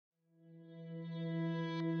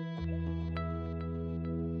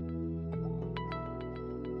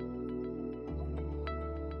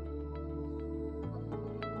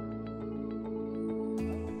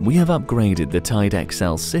We have upgraded the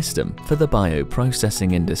TideXcell system for the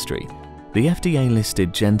bioprocessing industry. The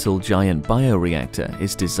FDA-listed Gentle Giant Bioreactor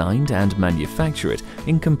is designed and manufactured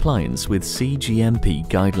in compliance with cGMP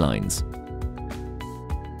guidelines.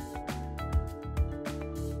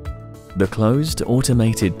 The closed,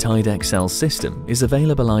 automated TideXcell system is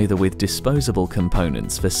available either with disposable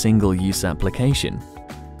components for single-use application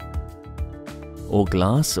or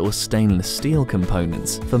glass or stainless steel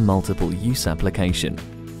components for multiple-use application.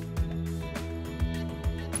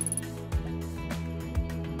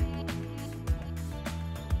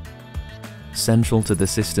 Central to the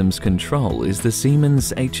system's control is the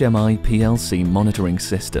Siemens HMI PLC monitoring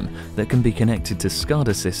system that can be connected to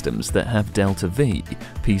SCADA systems that have Delta V,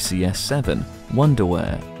 PCS7,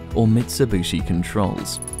 Wonderware, or Mitsubishi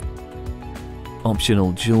controls.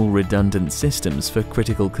 Optional dual redundant systems for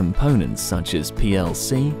critical components such as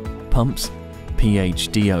PLC, pumps,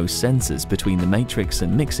 PHDO sensors between the matrix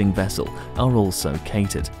and mixing vessel are also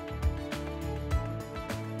catered.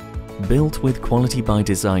 Built with quality by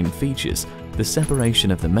design features, the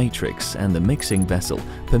separation of the matrix and the mixing vessel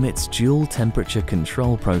permits dual temperature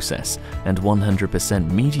control process and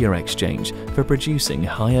 100% media exchange for producing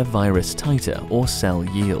higher virus titer or cell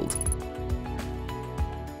yield.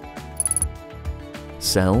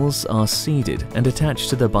 Cells are seeded and attached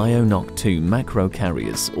to the BioNOC 2 macro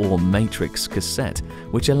carriers or matrix cassette,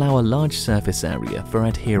 which allow a large surface area for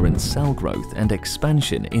adherent cell growth and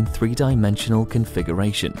expansion in three-dimensional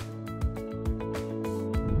configuration.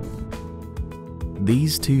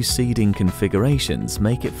 These two seeding configurations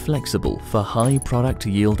make it flexible for high product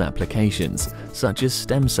yield applications such as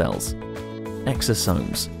stem cells,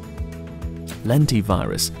 exosomes,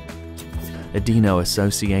 lentivirus,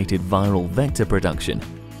 adeno-associated viral vector production,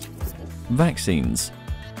 vaccines,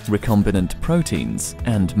 recombinant proteins,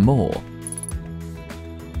 and more.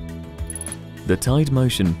 The Tide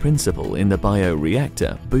Motion principle in the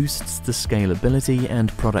bioreactor boosts the scalability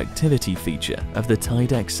and productivity feature of the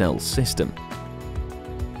TideXcell system.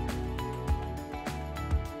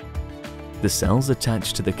 The cells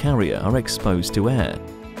attached to the carrier are exposed to air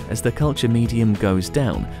as the culture medium goes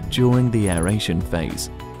down during the aeration phase.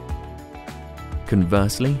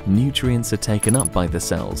 Conversely, nutrients are taken up by the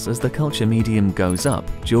cells as the culture medium goes up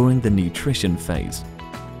during the nutrition phase.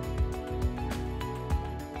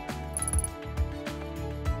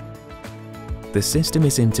 The system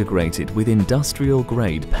is integrated with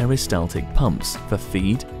industrial-grade peristaltic pumps for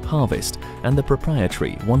feed, harvest, and the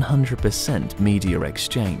proprietary 100% media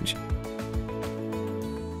exchange.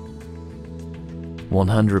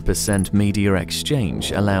 100% media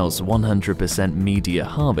exchange allows 100% media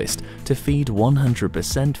harvest to feed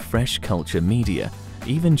 100% fresh culture media,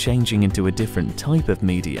 even changing into a different type of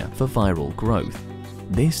media for viral growth.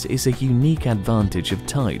 This is a unique advantage of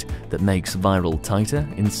Tide that makes viral titer,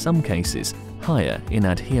 in some cases, higher in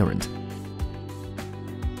adherent.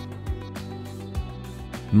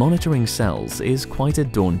 Monitoring cells is quite a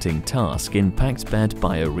daunting task in packed bed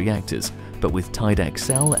bioreactors, but with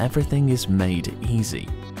TideXcell everything is made easy.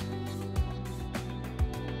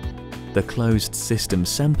 The closed system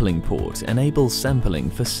sampling port enables sampling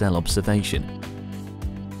for cell observation,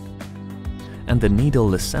 and the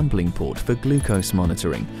needleless sampling port for glucose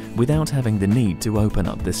monitoring without having the need to open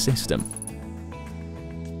up the system.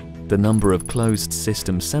 The number of closed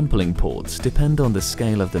system sampling ports depend on the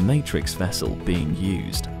scale of the matrix vessel being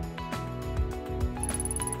used.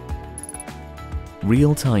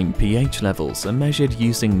 Real-time pH levels are measured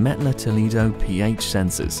using Mettler-Toledo pH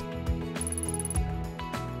sensors.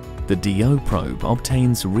 The DO probe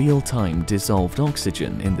obtains real-time dissolved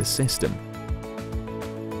oxygen in the system.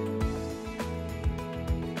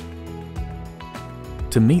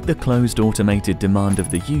 To meet the closed automated demand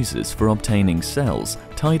of the users for obtaining cells,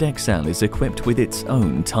 TideXcell is equipped with its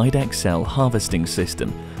own TideXcell harvesting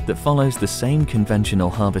system that follows the same conventional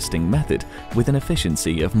harvesting method with an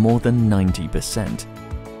efficiency of more than 90%.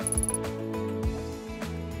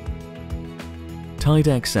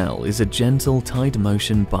 TideXcell is a gentle Tide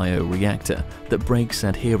Motion bioreactor that breaks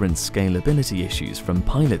adherent scalability issues from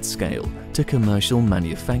pilot scale to commercial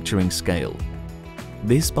manufacturing scale.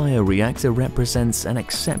 This bioreactor represents an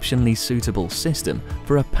exceptionally suitable system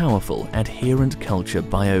for a powerful adherent culture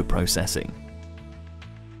bioprocessing.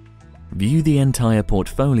 View the entire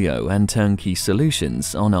portfolio and turnkey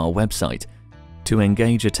solutions on our website. To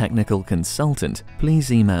engage a technical consultant,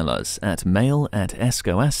 please email us at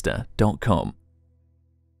mail@escoaster.com.